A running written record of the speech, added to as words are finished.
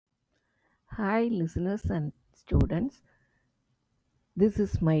Hi, listeners and students. This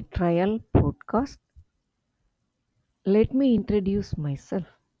is my trial podcast. Let me introduce myself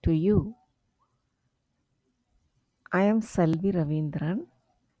to you. I am Selvi Raveendran.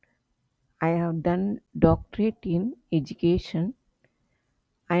 I have done doctorate in education.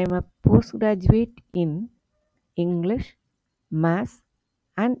 I am a postgraduate in English, Maths,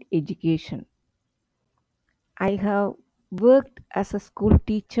 and education. I have worked as a school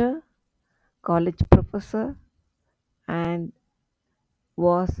teacher, college professor, and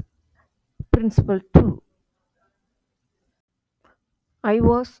was principal too. I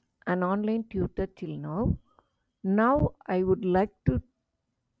was an online tutor till now. Now I would like to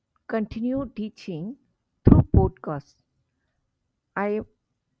continue teaching through podcasts. I am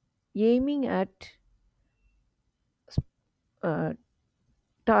aiming at uh,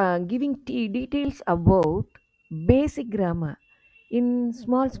 giving details about basic grammar in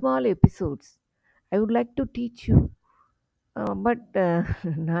small episodes. I would like to teach you, but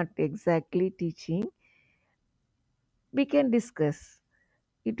not exactly teaching. We can discuss.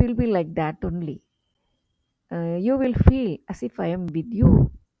 It will be like that only. You will feel as if I am with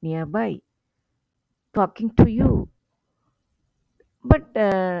you nearby, talking to you, but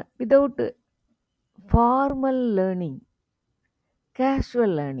without formal learning, casual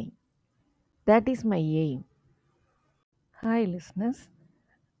learning. That is my aim. Hi, listeners.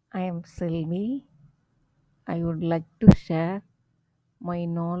 I am Selvi. I would like to share my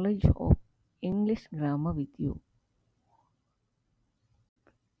knowledge of English grammar with you.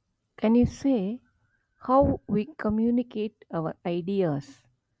 Can you say how we communicate our ideas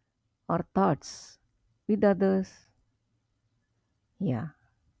or thoughts with others? Yeah,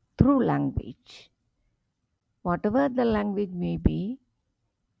 through language. Whatever the language may be,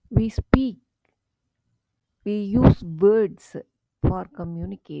 we speak, we use words for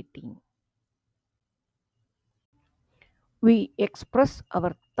communicating. We express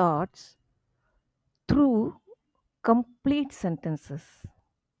our thoughts through complete sentences.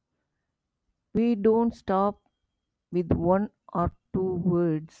 We don't stop with one or two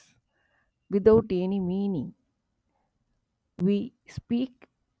words without any meaning. We speak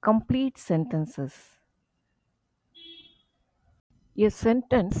complete sentences. A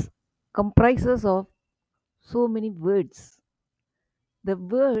sentence comprises of so many words. The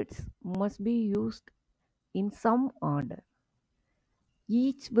words must be used in some order.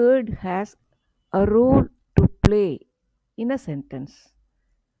 Each word has a role to play in a sentence.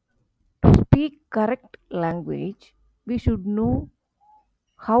 To speak correct language, we should know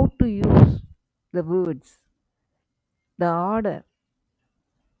how to use the words, the order,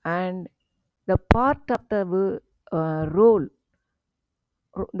 and the part of the role,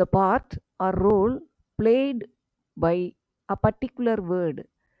 the part or role played by a particular word.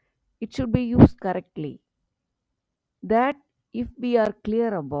 It should be used correctly. That, if we are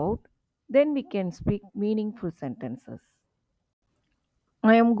clear about, then we can speak meaningful sentences.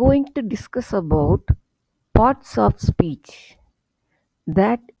 I am going to discuss about parts of speech.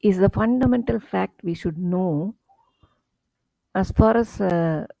 That is the fundamental fact we should know as far as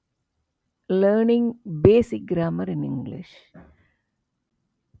learning basic grammar in English.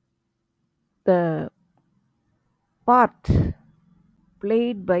 The part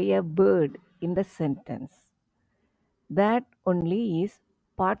played by a bird in the sentence, that only is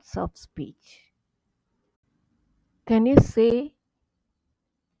parts of speech. Can you say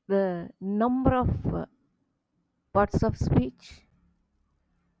the number of parts of speech?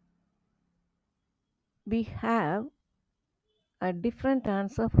 We have a different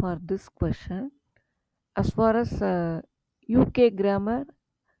answer for this question as far as UK grammar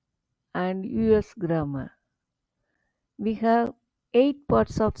and US grammar. We have 8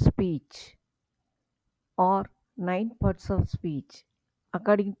 parts of speech or 9 parts of speech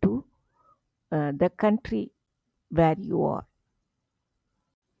according to the country where you are.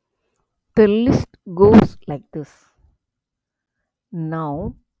 The list goes like this: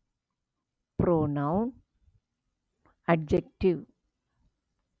 noun, pronoun, adjective,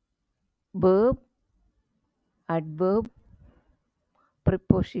 verb, adverb,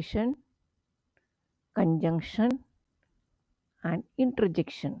 preposition, conjunction, and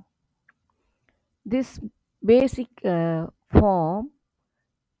interjection. This basic form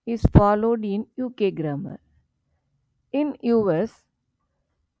is followed in UK grammar. In US,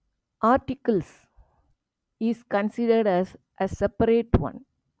 articles is considered as a separate one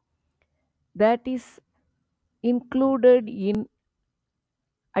that is included in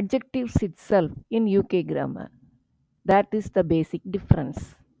adjectives itself in UK grammar. That is the basic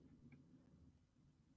difference.